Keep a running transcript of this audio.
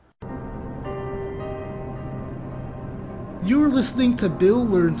You're listening to Bill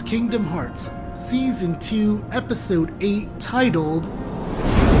Learns Kingdom Hearts, Season 2, Episode 8, titled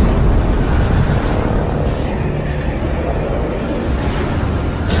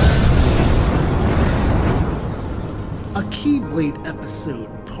A Keyblade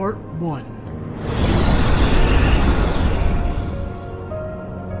Episode, Part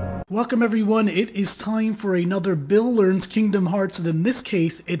 1. Welcome everyone, it is time for another Bill Learns Kingdom Hearts, and in this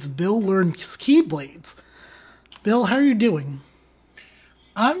case, it's Bill Learns Keyblades. Bill, how are you doing?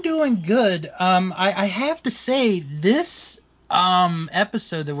 I'm doing good. I have to say, this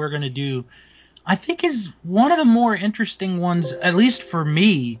episode that we're going to do, I think is one of the more interesting ones, at least for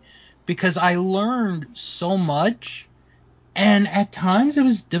me, because I learned so much, and at times it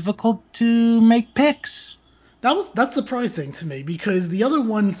was difficult to make picks. That's surprising to me, because the other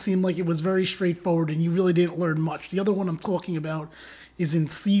one seemed like it was very straightforward and you really didn't learn much. The other one I'm talking about is in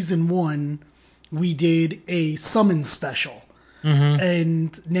Season 1. We did a summon special. Mm-hmm.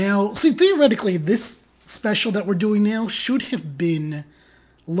 And now, see, theoretically, this special that we're doing now should have been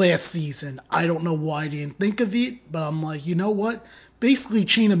last season. I don't know why I didn't think of it, but I'm like, you know what? Basically,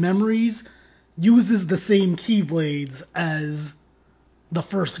 Chain of Memories uses the same Keyblades as the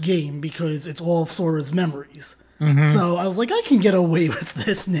first game because it's all Sora's memories. Mm-hmm. So I was like, I can get away with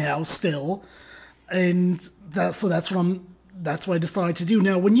this now still. And that's what I decided to do.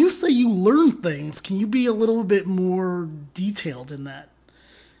 Now, when you say you learn things, can you be a little bit more detailed in that?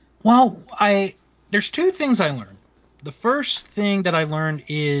 Well, there's two things I learned. The first thing that I learned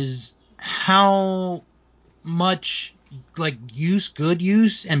is how much good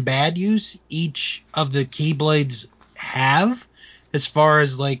use and bad use each of the Keyblades have as far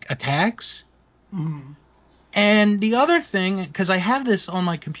as attacks. Mm-hmm. And the other thing, because I have this on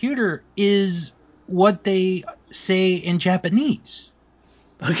my computer, is what they say in Japanese.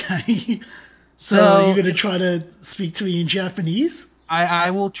 Okay. So you're going to try to speak to me in Japanese?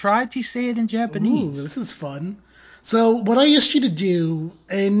 I will try to say it in Japanese. Ooh, this is fun. So what I asked you to do,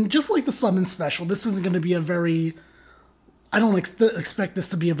 and just like the summon special, this isn't going to be I don't expect this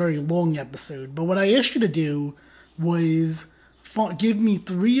to be a very long episode, but what I asked you to do was give me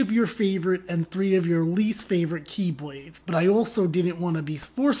 3 of your favorite and 3 of your least favorite Keyblades, but I also didn't want to be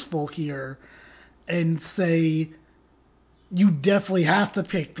forceful here and say you definitely have to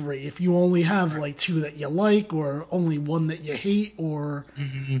pick 3 if you only have 2 that you like, or only 1 that you hate, or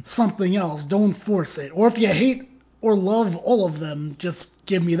something else. Don't force it. Or if you hate or love all of them, just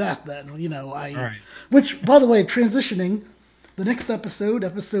give me that then. Right. Which, by the way, transitioning, the next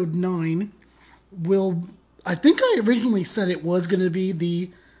episode 9, I think I originally said it was going to be the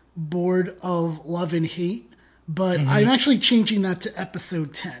Board of Love and Hate, but I'm actually changing that to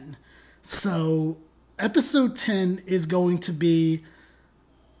episode 10. So episode 10 is going to be,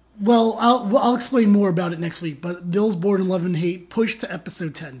 well, I'll explain more about it next week, but Bill's Board of Love and Hate pushed to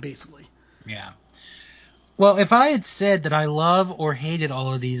episode 10, basically. Yeah. Well, if I had said that I love or hated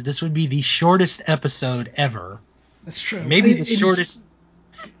all of these, this would be the shortest episode ever. That's true. Maybe the shortest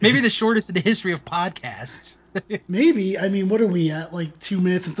in the history of podcasts. Maybe. I mean, what are we at? 2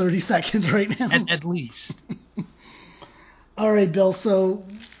 minutes and 30 seconds right now? At least. All right, Bill. So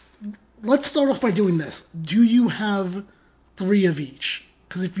let's start off by doing this. Do you have 3 of each?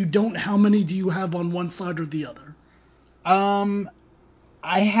 Because if you don't, how many do you have on one side or the other?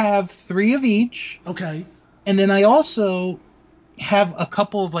 I have 3 of each. Okay. And then I also have a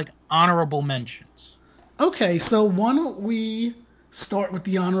couple of honorable mentions. Okay, so why don't we start with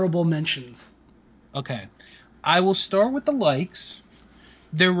the honorable mentions? Okay. I will start with the likes.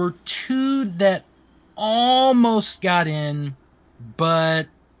 There were 2 that almost got in, but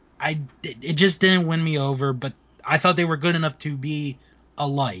it just didn't win me over, but I thought they were good enough to be a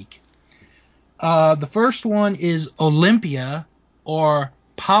like. The first one is Olympia, or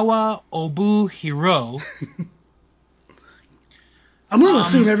Pawa Obu Hiro. I'm going to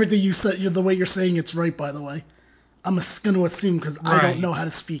assume everything you said, the way you're saying it's right, by the way. I'm going to assume because I don't know how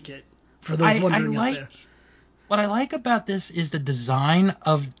to speak it, for those wondering out there. What I like about this is the design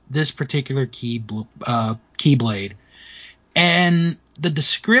of this particular Keyblade. And the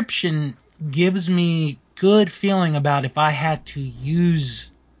description gives me good feeling about if I had to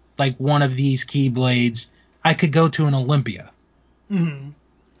use one of these Keyblades, I could go to an Olympia. Mm-hmm.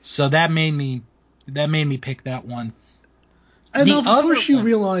 So that made me pick that one. And of course you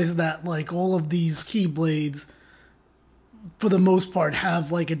realize that all of these Keyblades, for the most part,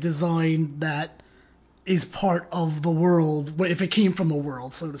 have a design that is part of the world, if it came from a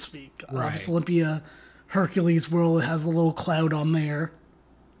world, so to speak. Right. Obviously, Olympia, Hercules world, it has a little cloud on there.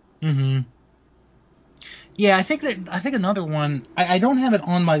 Mm-hmm. Yeah, I think another one. I don't have it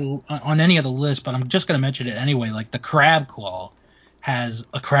on any of the list, but I'm just gonna mention it anyway. Like the Crab Claw has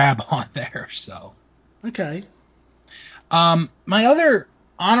a crab on there. So, Okay. my other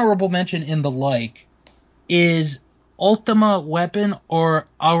honorable mention in the like is Ultima Weapon or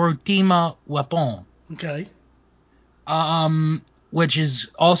Ultima Weapon. Okay. Which is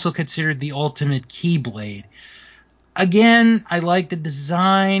also considered the ultimate Keyblade. Again, I like the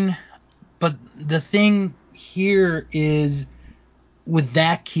design, but the thing here is with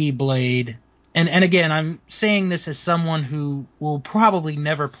that Keyblade, and again, I'm saying this as someone who will probably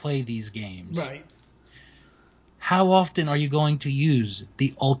never play these games. Right. How often are you going to use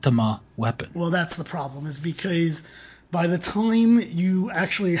the Ultima Weapon? Well, that's the problem, is because by the time you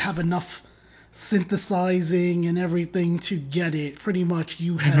actually have enough synthesizing and everything to get it, pretty much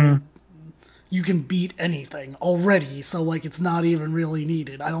you have you can beat anything already. So like it's not even really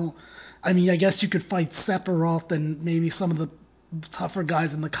needed. I mean, I guess you could fight Sephiroth and maybe some of the tougher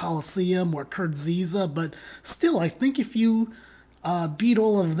guys in the Colosseum or Kurt Ziza, but still, I think if you beat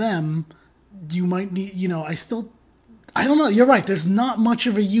all of them, you might need. I don't know. You're right. There's not much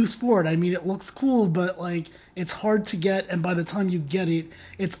of a use for it. I mean, it looks cool, but like it's hard to get, and by the time you get it,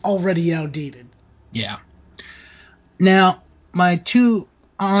 it's already outdated. Yeah. Now, my two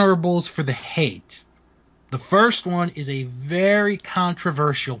honorables for the hate. The first one is a very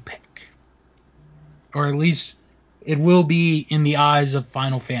controversial pick, or at least it will be in the eyes of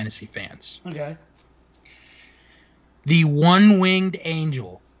Final Fantasy fans. Okay. The One-Winged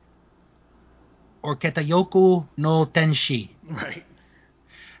Angel, or Ketayoku no Tenshi. Right.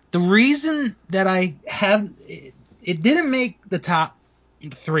 The reason that I have it didn't make the top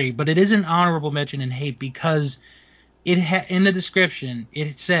 3, but it is an honorable mention in hate because in the description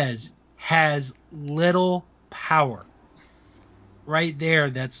it says has little power. Right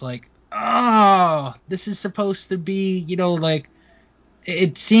there, that's like, oh, this is supposed to be, like,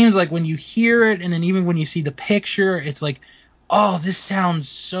 it seems like when you hear it, and then even when you see the picture, it's like, oh, this sounds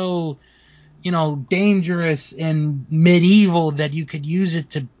so, dangerous and medieval that you could use it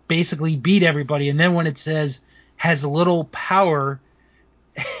to basically beat everybody. And then when it says has little power,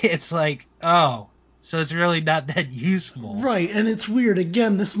 it's like, oh, so it's really not that useful. Right, and it's weird.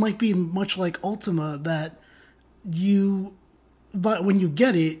 Again, this might be much like Ultima, that but when you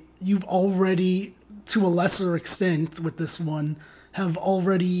get it, you've already, to a lesser extent with this one,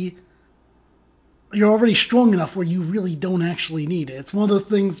 you're already strong enough where you really don't actually need it. It's one of those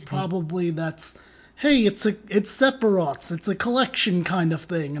things probably that's, hey, it's Sephiroth's, it's a collection kind of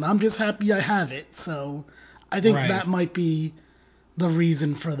thing, and I'm just happy I have it. So I think that might be the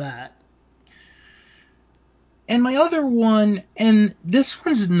reason for that. And my other one, and this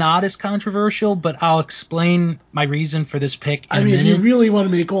one's not as controversial, but I'll explain my reason for this pick in a minute. If you really want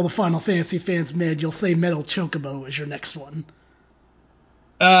to make all the Final Fantasy fans mad, you'll say Metal Chocobo is your next one.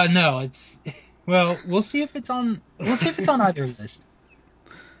 No, it's... Well, we'll see if it's on either list.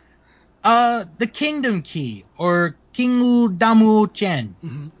 The Kingdom Key, or Kingu Damu Chen.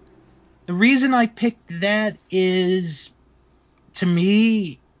 Mm-hmm. The reason I picked that is, to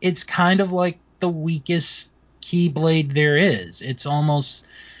me, it's kind of like the weakest Keyblade there is. It's almost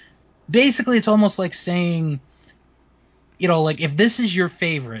like saying, like if this is your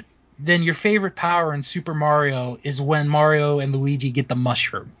favorite, then your favorite power in Super Mario is when Mario and Luigi get the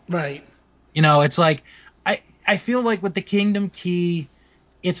mushroom. Right. It's like, I feel like with the Kingdom Key,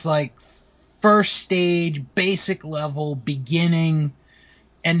 it's like first stage, basic level, beginning,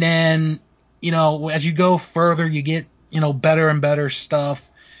 and then, as you go further, you get, better and better stuff.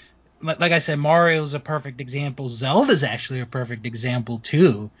 Like I said, Mario's a perfect example. Zelda's actually a perfect example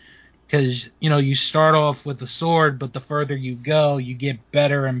too, because, you start off with a sword, but the further you go, you get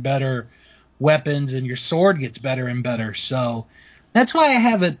better and better weapons, and your sword gets better and better. So that's why I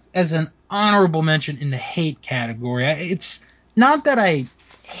have it as an honorable mention in the hate category. It's not that I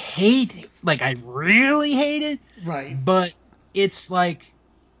hate, like I really hate it, right? But it's like,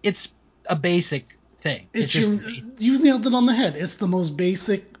 it's a basic thing. You nailed it on the head. It's the most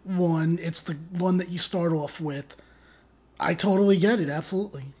basic one. It's the one that you start off with. I totally get it.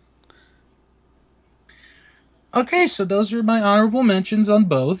 Absolutely. Okay, so those are my honorable mentions on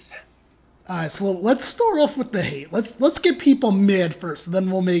both. All right, so let's start off with the hate. Let's get people mad first, and then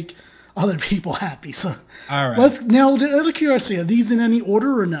we'll make other people happy. So, all right. Now, out of curiosity, are these in any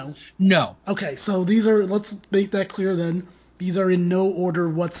order or no? No. Okay, so these are. Let's make that clear then. These are in no order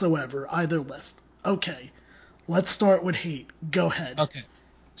whatsoever, either list. Okay, let's start with hate. Go ahead. Okay,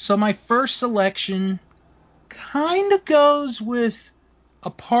 so my first selection kind of goes with a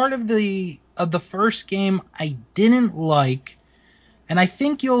part of the first game I didn't like. And I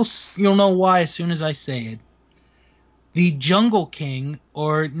think you'll know why as soon as I say it. the Jungle King,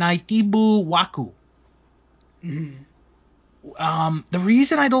 or Naitibu Waku. The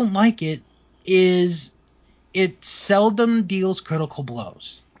reason I don't like it is it seldom deals critical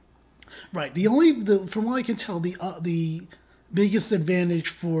blows. Right. From what I can tell, the biggest advantage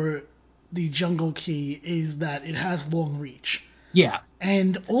for the Jungle Key is that it has long reach. Yeah.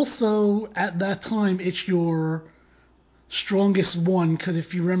 And also, at that time, it's your strongest one, because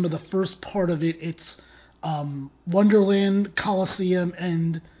if you remember the first part of it, it's Wonderland, Coliseum,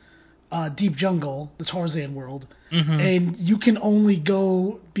 and Deep Jungle, the Tarzan world. And you can only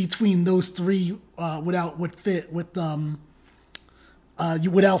go between those three without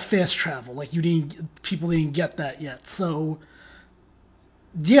fast travel. Like people didn't get that yet. So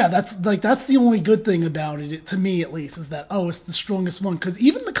yeah, that's the only good thing about it, to me at least, is that it's the strongest one. Because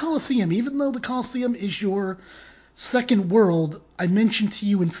even the Coliseum, even though the Coliseum is your second world, I mentioned to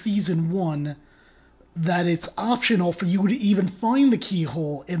you in season 1 that it's optional for you to even find the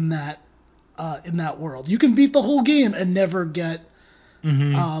keyhole in that world. You can beat the whole game and never get.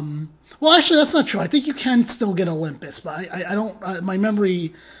 Well, actually, that's not true. I think you can still get Olympus, but I don't.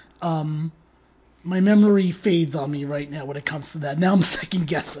 My memory fades on me right now when it comes to that. Now I'm second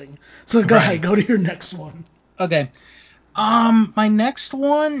guessing. So go ahead, go to your next one. Okay. My next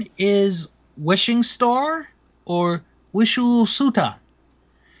one is Wishing Star, or Wishu Suta.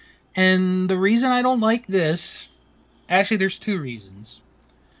 And the reason I don't like this, actually there's 2 reasons.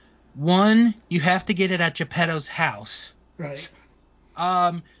 One, you have to get it at Geppetto's house. Right.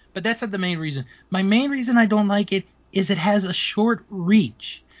 But that's not the main reason. My main reason I don't like it is it has a short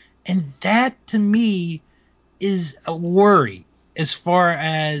reach. And that, to me, is a worry as far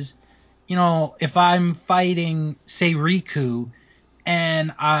as, if I'm fighting, say, Riku,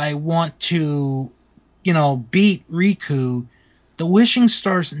 and I want to, beat Riku, the Wishing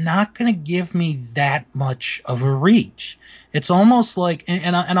Star's not going to give me that much of a reach. It's almost like,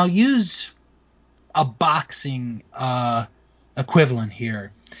 and I'll use a boxing equivalent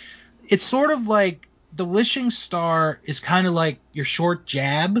here. It's sort of like the Wishing Star is kind of like your short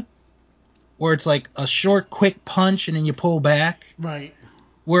jab, where it's like a short, quick punch and then you pull back. Right.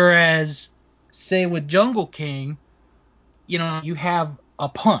 Whereas, say with Jungle King, you have a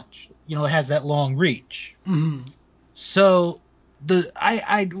punch. It has that long reach. So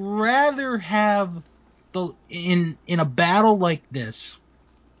I'd rather have in a battle like this,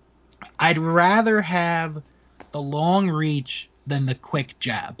 I'd rather have the long reach than the quick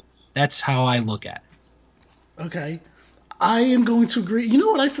jab. That's how I look at it. Okay. I am going to agree. You know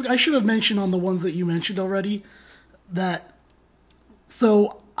what? I should have mentioned on the ones that you mentioned already that.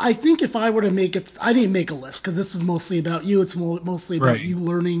 So I think if I were to make it, I didn't make a list because this is mostly about you. It's mostly about you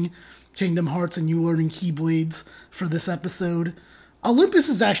learning Kingdom Hearts and you learning Keyblades for this episode. Olympus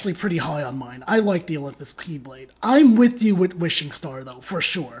is actually pretty high on mine. I like the Olympus Keyblade. I'm with you with Wishing Star, though, for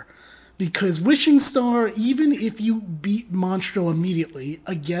sure. Because Wishing Star, even if you beat Monstro immediately,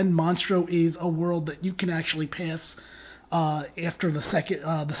 again, Monstro is a world that you can actually pass after the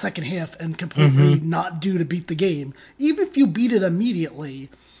second half and completely not do to beat the game. Even if you beat it immediately,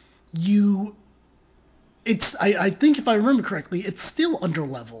 I think if I remember correctly, it's still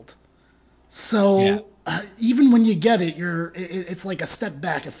underleveled. So even when you get it, it's like a step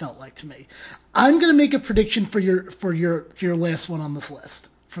back. It felt like to me. I'm gonna make a prediction for your last one on this list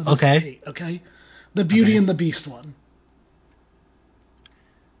for this date. Okay, the Beauty and the Beast one.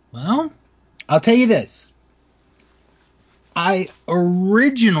 Well, I'll tell you this. I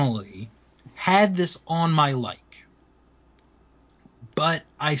originally had this on my like, but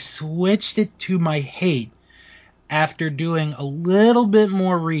I switched it to my hate after doing a little bit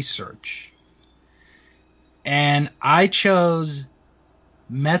more research. And I chose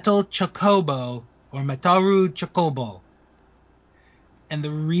Metal Chocobo, or Metaru Chocobo. And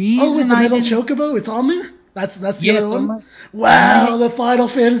the reason Metal Chocobo, it's on there? That's the other one? Wow, the Final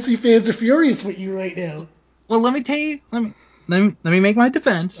Fantasy fans are furious with you right now. Well, let me tell you, let me make my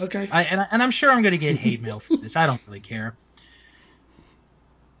defense. Okay. And I'm sure I'm going to get hate mail for this. I don't really care.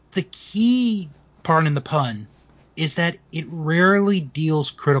 The key, pardon the pun, is that it rarely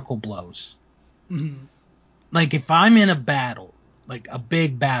deals critical blows. Mm-hmm. Like if I'm in a battle, like a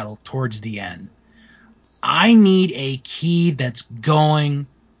big battle towards the end, I need a key that's going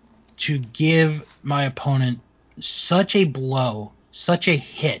to give my opponent such a blow, such a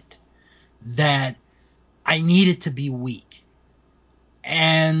hit, that I need it to be weak.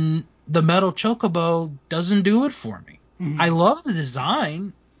 And the Metal Chocobo doesn't do it for me. I love the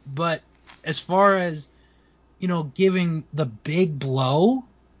design, but as far as, giving the big blow,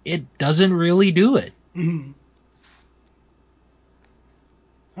 it doesn't really do it.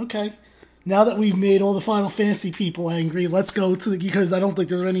 Okay. now that we've made all the Final Fantasy people angry, let's go to because I don't think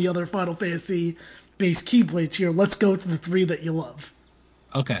there's any other Final Fantasy based Keyblades here. Let's go to the 3 that you love.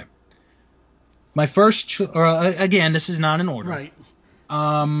 Okay. My first, again, this is not in order. Right.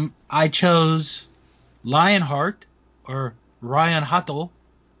 I chose Lionheart, or Ryan Huttle.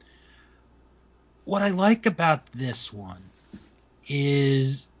 What I like about this one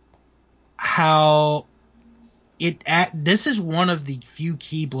is how this is one of the few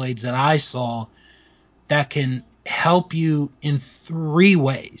Keyblades that I saw that can help you in 3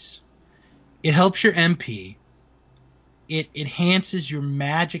 ways. It helps your MP. It enhances your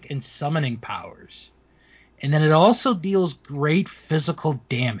magic and summoning powers. And then it also deals great physical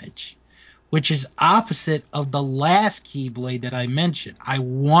damage, which is opposite of the last Keyblade that I mentioned. I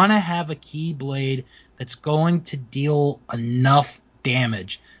want to have a Keyblade that's going to deal enough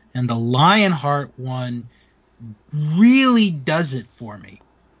damage. And the Lionheart one really does it for me.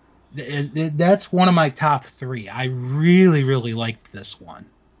 That's one of my top 3. I really, really liked this one.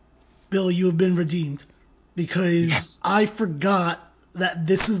 Bill, you have been redeemed. Because Yes. I forgot that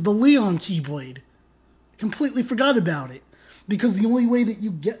this is the Leon Keyblade. Completely forgot about it. Because the only way that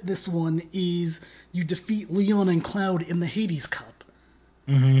you get this one is you defeat Leon and Cloud in the Hades Cup.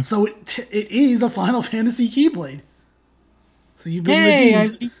 Mm-hmm. So it is a Final Fantasy Keyblade. So you've been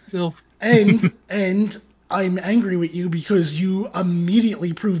redeemed. So. and I'm angry with you because you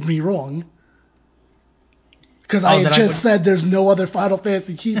immediately proved me wrong. Because I had just said there's no other Final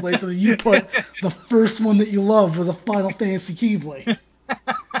Fantasy Keyblade, so you put the first one that you loved was a Final Fantasy Keyblade.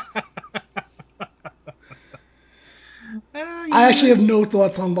 I actually have no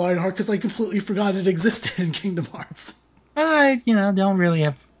thoughts on Lionheart because I completely forgot it existed in Kingdom Hearts. I, don't really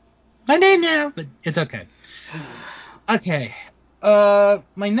have. I did now, but it's okay. Okay.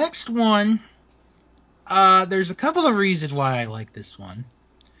 My next one. There's a couple of reasons why I like this one.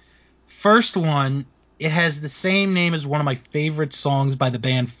 First one, it has the same name as one of my favorite songs by the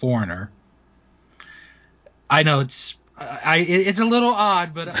band Foreigner. I know it's a little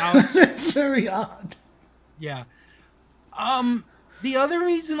odd, but it's very odd. Yeah. The other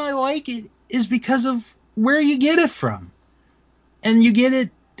reason I like it is because of where you get it from. And you get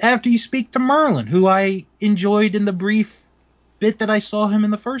it after you speak to Merlin, who I enjoyed in the brief bit that I saw him in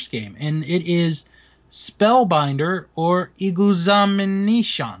the first game. And it is Spellbinder or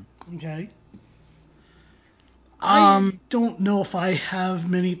Iguzamination. Okay. I don't know if I have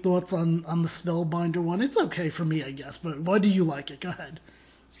many thoughts on the Spellbinder one. It's okay for me, I guess. But why do you like it? Go ahead.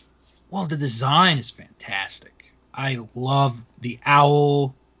 Well, the design is fantastic. I love the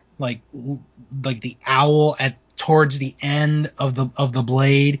owl, like the owl towards the end of the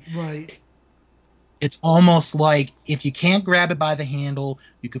blade. Right. It's almost like if you can't grab it by the handle,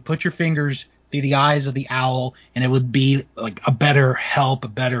 you could put your fingers through the eyes of the owl, and it would be like a better help, a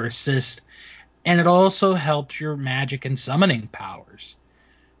better assist. And it also helps your magic and summoning powers.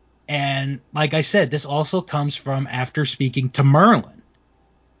 And like I said, this also comes from after speaking to Merlin.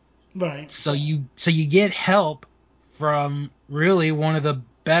 Right. So you get help from really one of the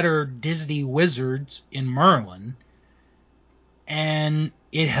better Disney wizards in Merlin, and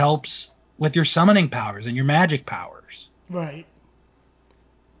it helps with your summoning powers and your magic powers. Right.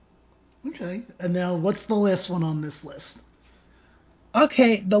 Okay. And now what's the last one on this list?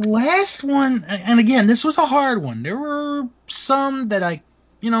 Okay, the last one, and again, this was a hard one. There were some that I,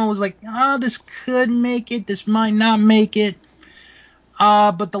 was like, this could make it, this might not make it.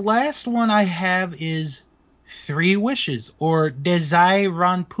 But the last one I have is 3 Wishes, or Desai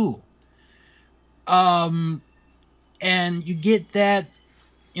Ranpu. And you get that,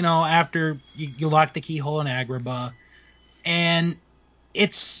 after you lock the keyhole in Agrabah. And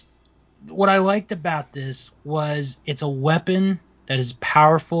it's, what I liked about this was it's a weapon that is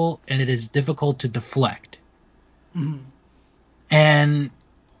powerful and it is difficult to deflect. Mm-hmm. And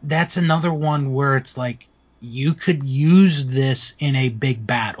that's another one where it's like, you could use this in a big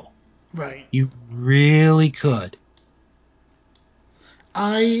battle. Right. You really could.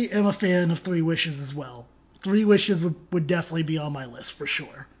 I am a fan of 3 Wishes as well. 3 Wishes would definitely be on my list for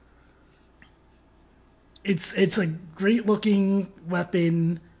sure. It's a great looking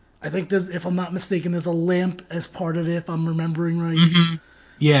weapon. I think there's, if I'm not mistaken, there's a lamp as part of it, if I'm remembering right. Mm-hmm.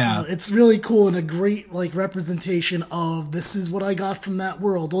 Yeah. It's really cool and a great representation of this is what I got from that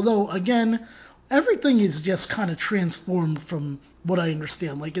world. Although again, everything is just kind of transformed from what I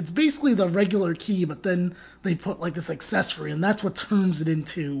understand. Like it's basically the regular key, but then they put this accessory, and that's what turns it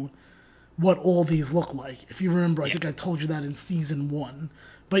into what all these look like. If you remember, I think I told you that in season 1.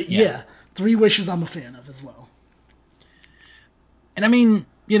 But yeah, 3 Wishes I'm a fan of as well. And I mean,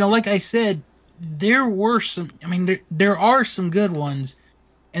 like I said, there were some. I mean, there are some good ones.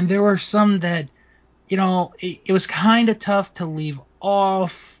 and there were some that, it was kind of tough to leave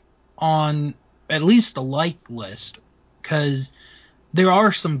off on at least the like list, because there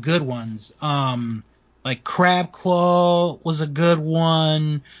are some good ones. Like Crabclaw was a good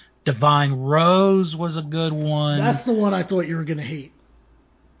one. Divine Rose was a good one. That's the one I thought you were going to hate.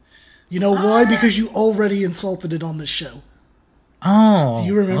 You know why? Because you already insulted it on this show. Oh. Do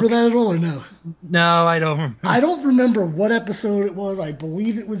you remember that at all or no? No, I don't remember. I don't remember what episode it was. I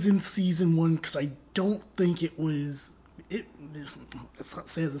believe it was in season 1 because I don't think it was. As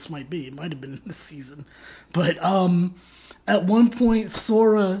sad as this might be, it might have been in this season. But at one point,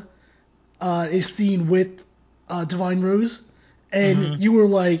 Sora is seen with Divine Rose. And you were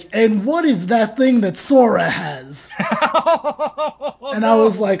like, and what is that thing that Sora has? And I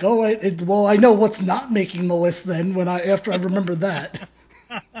was like, oh, well, I know what's not making the list then after I remember that.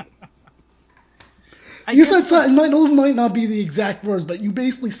 You said something, those might not be the exact words, but you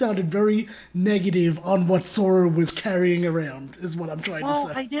basically sounded very negative on what Sora was carrying around, is what I'm trying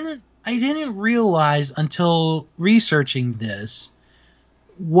to say. I didn't realize until researching this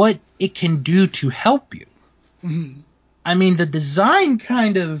what it can do to help you. Mm-hmm. I mean, the design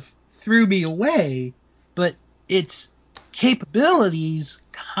kind of threw me away, but its capabilities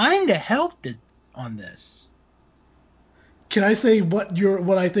kind of helped it on this. Can I say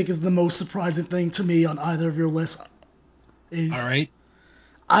what I think is the most surprising thing to me on either of your lists is? All right.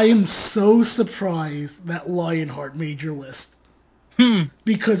 I am so surprised that Lionheart made your list.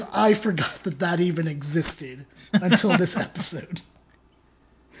 Because I forgot that even existed until this episode.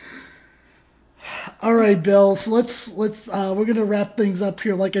 All right, Bill. So let's we're gonna wrap things up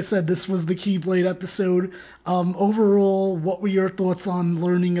here. Like I said, this was the Keyblade episode. Overall, what were your thoughts on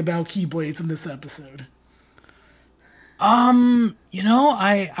learning about Keyblades in this episode?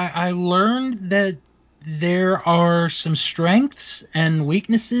 I learned that there are some strengths and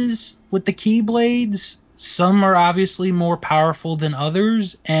weaknesses with the Keyblades. Some are obviously more powerful than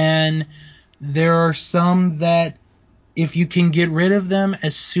others, and there are some that if you can get rid of them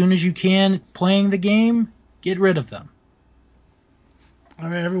as soon as you can playing the game, get rid of them. All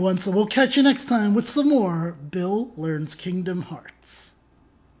right, everyone. So we'll catch you next time with some more Bill Learns Kingdom Hearts.